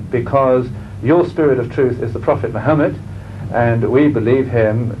 again, because your spirit of truth is the Prophet Muhammad, and we believe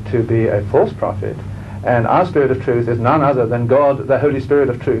him to be a false prophet, and our spirit of truth is none other than God, the Holy Spirit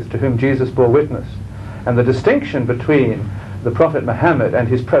of truth, to whom Jesus bore witness. And the distinction between the Prophet Muhammad and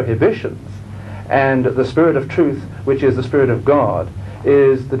his prohibitions and the spirit of truth, which is the Spirit of God,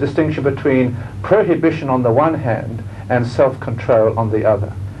 is the distinction between prohibition on the one hand and self-control on the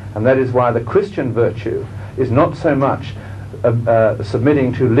other. And that is why the Christian virtue is not so much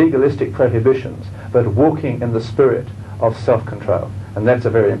submitting to legalistic prohibitions, but walking in the spirit of self-control. And that's a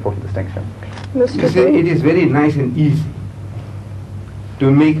very important distinction. You see, it is very nice and easy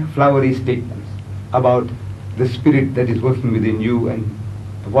to make flowery statements about the spirit that is working within you and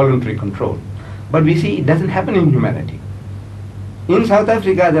voluntary control. But we see it doesn't happen in humanity. In South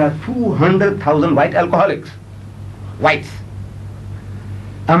Africa, there are 200,000 white alcoholics. Whites.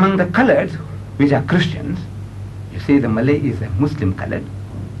 Among the coloreds, which are Christians, you see the Malay is a Muslim colored,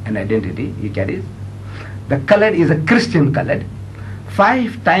 an identity he carries. The colored is a Christian colored.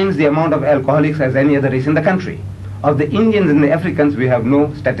 5 times the amount of alcoholics as any other race in the country. Of the Indians and the Africans, we have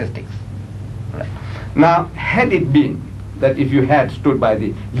no statistics. Right. Now, had it been that if you had stood by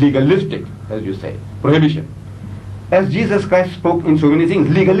the legalistic, as you say, prohibition, as Jesus Christ spoke in so many things,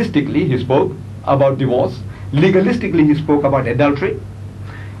 legalistically he spoke about divorce, legalistically he spoke about adultery.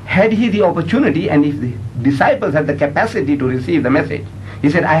 Had he the opportunity, and if the disciples had the capacity to receive the message, he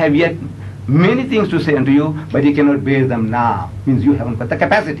said, I have yet many things to say unto you, but you cannot bear them now. Means you haven't got the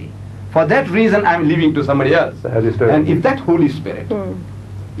capacity. For that reason, I'm leaving to somebody else. And if that Holy Spirit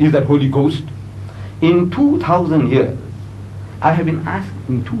is that Holy Ghost, in 2,000 years, I have been asked,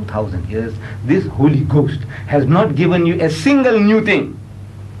 in 2,000 years, this Holy Ghost has not given you a single new thing.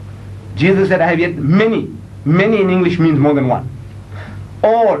 Jesus said, I have yet many. Many in English means more than one.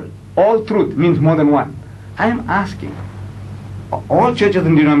 All truth means more than one. I am asking, all churches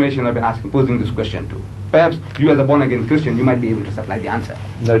and denominations have been posing this question to. Perhaps you as a born-again Christian, you might be able to supply the answer.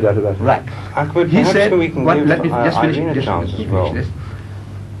 No doubt about it. Right. Ahmed, He said, we can let me just finish this.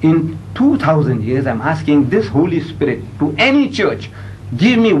 In 2,000 years, I'm asking this Holy Spirit to any church,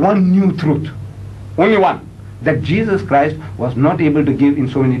 give me one new truth. Only one. That Jesus Christ was not able to give in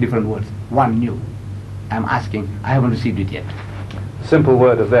so many different words. One new. I'm asking, I haven't received it yet. simple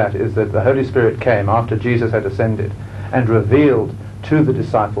word of that is that the Holy Spirit came after Jesus had ascended and revealed to the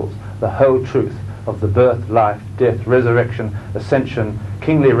disciples the whole truth of the birth, life, death, resurrection, ascension,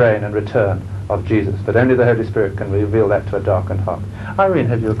 kingly reign and return of Jesus. But only the Holy Spirit can reveal that to a darkened heart. Irene,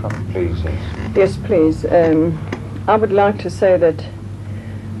 have you a comment? Please, yes. Yes, please. I would like to say that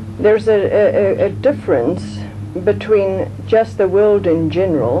there's a difference between just the world in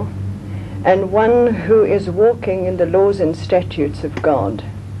general and one who is walking in the laws and statutes of God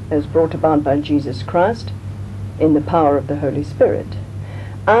as brought about by Jesus Christ in the power of the Holy Spirit.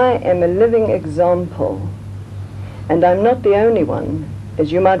 I am a living example, and I'm not the only one.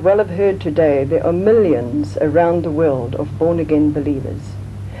 As you might well have heard today, there are millions around the world of born-again believers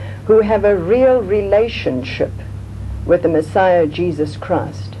who have a real relationship with the Messiah Jesus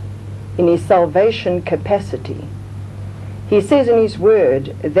Christ in his salvation capacity. He says in his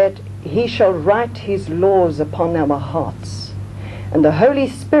word that he shall write his laws upon our hearts, and the Holy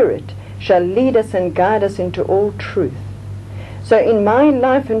Spirit shall lead us and guide us into all truth. So in my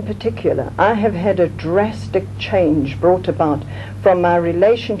life in particular, I have had a drastic change brought about from my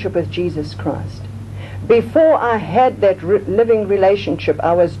relationship with Jesus Christ. Before I had that living relationship,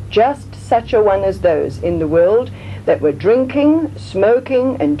 I was just such a one as those in the world that were drinking,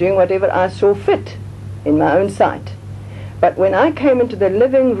 smoking, and doing whatever I saw fit in my own sight. But when I came into the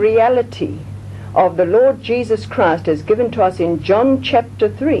living reality of the Lord Jesus Christ as given to us in John chapter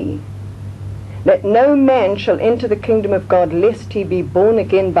 3, that no man shall enter the kingdom of God lest he be born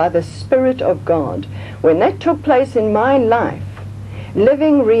again by the Spirit of God. When that took place in my life,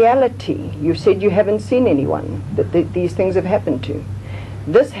 living reality, you said you haven't seen anyone that these things have happened to.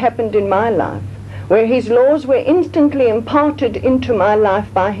 This happened in my life, where his laws were instantly imparted into my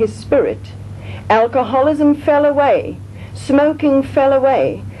life by his Spirit. Alcoholism fell away, smoking fell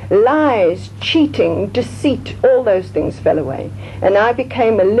away, lies, cheating, deceit, all those things fell away. And I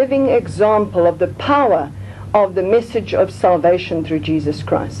became a living example of the power of the message of salvation through Jesus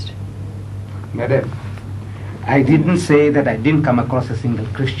Christ. Madam, I didn't say that I didn't come across a single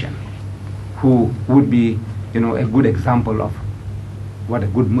Christian who would be, a good example of what a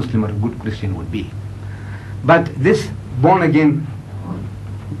good Muslim or a good Christian would be. But this born-again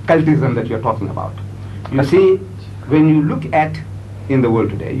cultism that you're talking about, you see, when you look at in the world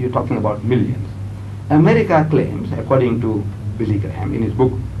today, you're talking about millions. America claims, according to Billy Graham in his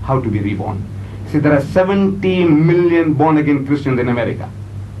book, How to be Reborn, see there are 70 million born-again Christians in America.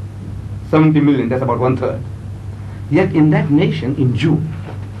 70 million, that's about 1/3. Yet in that nation, in June,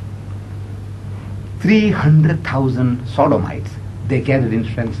 300,000 sodomites, they gathered in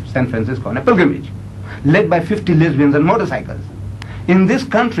San Francisco on a pilgrimage, led by 50 lesbians on motorcycles. In this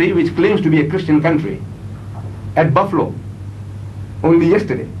country, which claims to be a Christian country, at Buffalo, only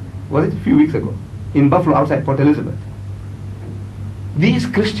yesterday, was it a few weeks ago, in Buffalo outside Port Elizabeth, these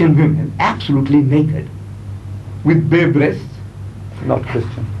Christian women, absolutely naked, with bare breasts, Not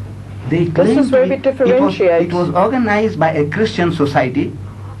Christian. they This claim is where we differentiate. it was organized by a Christian society,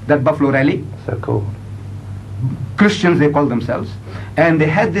 that Buffalo rally, So cool. Christians they call themselves, and they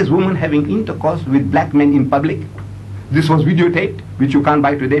had this woman having intercourse with black men in public. This was videotaped, which you can't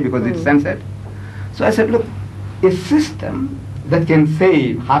buy today because it's censored. So I said, look, a system that can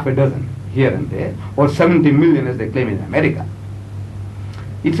save half a dozen here and there, or 70 million as they claim in America,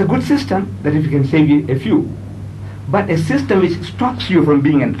 it's a good system that if you can save a few. But a system which stops you from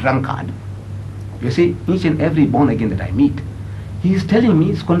being a drunkard. You see, each and every born again that I meet, he is telling me,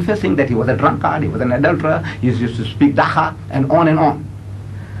 he's confessing that he was a drunkard, he was an adulterer, he used to speak daha, and on and on.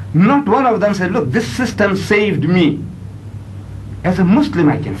 Not one of them said, look, this system saved me. As a Muslim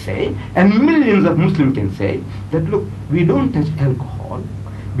I can say, and millions of Muslims can say, that look, we don't touch alcohol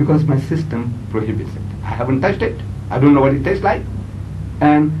because my system prohibits it. I haven't touched it, I don't know what it tastes like,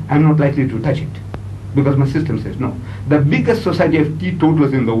 and I'm not likely to touch it because my system says no. The biggest society of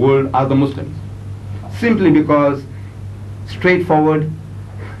teetotalers in the world are the Muslims, simply because straightforward,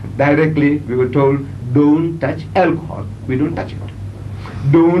 directly we were told, don't touch alcohol, we don't touch it.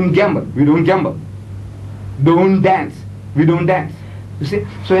 Don't gamble, we don't gamble. Don't dance, we don't dance. You see?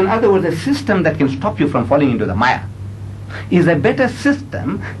 So in other words, a system that can stop you from falling into the mire is a better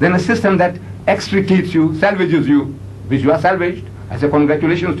system than a system that extricates you, salvages you, which you are salvaged. I say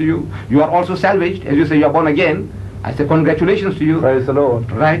congratulations to you. You are also salvaged. As you say, you are born again. I say congratulations to you. Praise the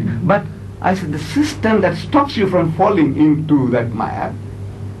Lord. Right? But I said the system that stops you from falling into that mire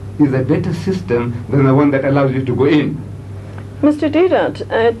is a better system than the one that allows you to go in. Mr. Deedat,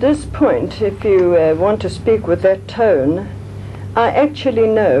 at this point, if you want to speak with that tone, I actually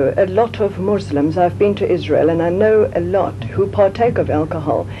know a lot of Muslims. I've been to Israel and I know a lot who partake of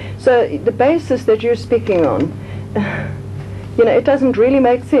alcohol. So the basis that you're speaking on, It doesn't really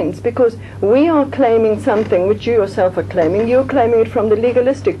make sense, because we are claiming something which you yourself are claiming. You're claiming it from the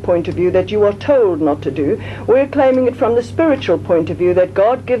legalistic point of view that you are told not to do. We're claiming it from the spiritual point of view that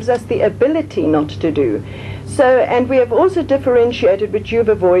God gives us the ability not to do. So, and we have also differentiated, which you've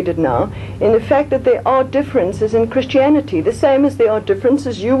avoided now, in the fact that there are differences in Christianity, the same as there are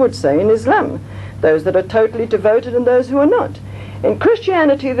differences, you would say, in Islam. Those that are totally devoted and those who are not. In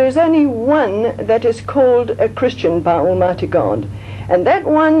Christianity, there's only one that is called a Christian by Almighty God. And that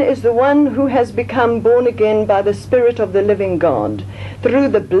one is the one who has become born again by the Spirit of the living God, through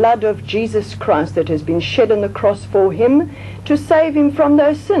the blood of Jesus Christ that has been shed on the cross for him to save him from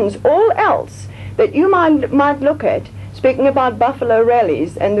those sins. All else that you might look at, speaking about buffalo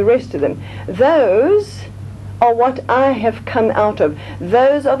rallies and the rest of them, those are what I have come out of.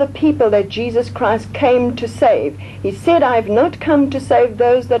 Those are the people that Jesus Christ came to save. He said, I have not come to save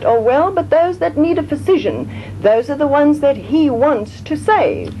those that are well, but those that need a physician. Those are the ones that he wants to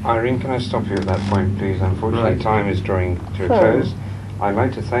save. Irene, can I stop you at that point, please? Unfortunately, time is drawing to a close. I'd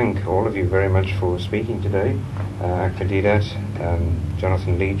like to thank all of you very much for speaking today. Ahmed Deedat,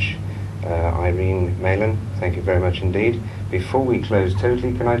 Jonathan Leach, Irene Malin, thank you very much indeed. Before we close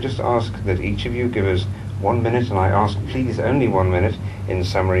totally, can I just ask that each of you give us 1 minute, and I ask please only 1 minute, in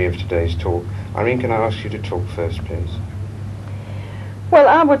summary of today's talk. Irene, can I ask you to talk first, please? Well,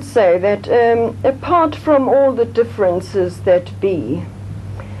 I would say that apart from all the differences that be,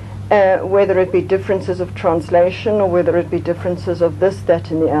 whether it be differences of translation or whether it be differences of this, that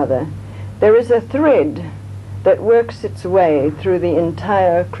and the other, there is a thread that works its way through the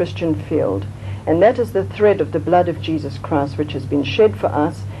entire Christian field, and that is the thread of the blood of Jesus Christ, which has been shed for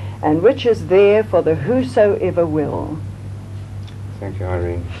us and which is there for the whosoever will. Thank you,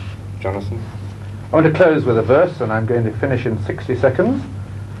 Irene. Jonathan? I want to close with a verse, and I'm going to finish in 60 seconds.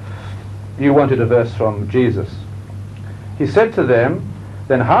 You wanted a verse from Jesus. He said to them,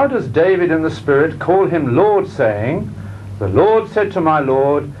 then how does David in the Spirit call him Lord, saying, the Lord said to my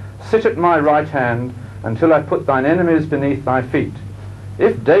Lord, sit at my right hand until I put thine enemies beneath thy feet.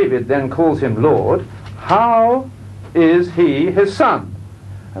 If David then calls him Lord, how is he his son?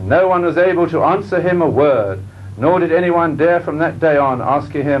 And no one was able to answer him a word, nor did anyone dare from that day on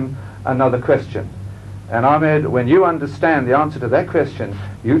ask him another question. And Ahmed, when you understand the answer to that question,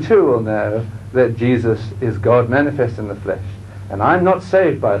 you too will know that Jesus is God manifest in the flesh. And I'm not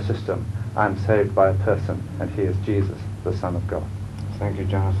saved by a system, I'm saved by a person, and he is Jesus, the Son of God. Thank you,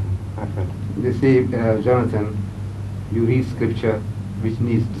 Jonathan. Ahmed? You see, Jonathan, you read scripture which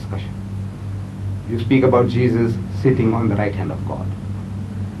needs discussion. You speak about Jesus sitting on the right hand of God.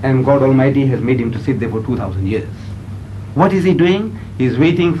 And God Almighty has made him to sit there for 2,000 years. What is he doing? He is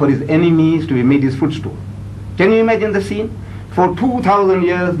waiting for his enemies to be made his footstool. Can you imagine the scene? For 2,000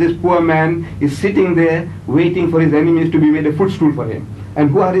 years, this poor man is sitting there waiting for his enemies to be made a footstool for him.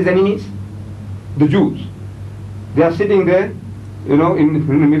 And who are his enemies? The Jews. They are sitting there, in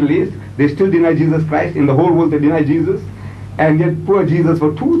the Middle East. They still deny Jesus Christ. In the whole world, they deny Jesus. And yet, poor Jesus,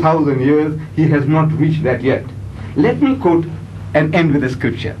 for 2,000 years, he has not reached that yet. Let me quote and end with a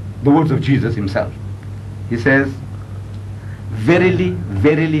scripture, the words of Jesus himself. He says, verily,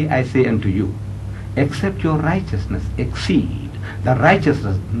 verily, I say unto you, except your righteousness exceed the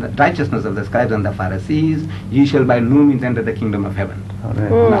righteousness of the scribes and the Pharisees, ye shall by no means enter the kingdom of heaven.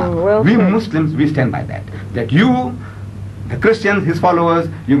 Now, we Muslims, we stand by that. That you, the Christians, his followers,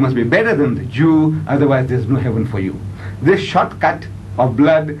 you must be better than the Jew, otherwise there's no heaven for you. This shortcut of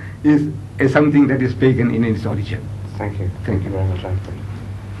blood is something that is pagan in its origin. Thank you. Thank you very much, Alfred.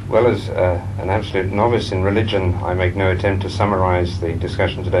 Well, as an absolute novice in religion, I make no attempt to summarize the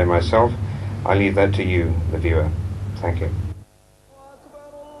discussion today myself. I leave that to you, the viewer. Thank you.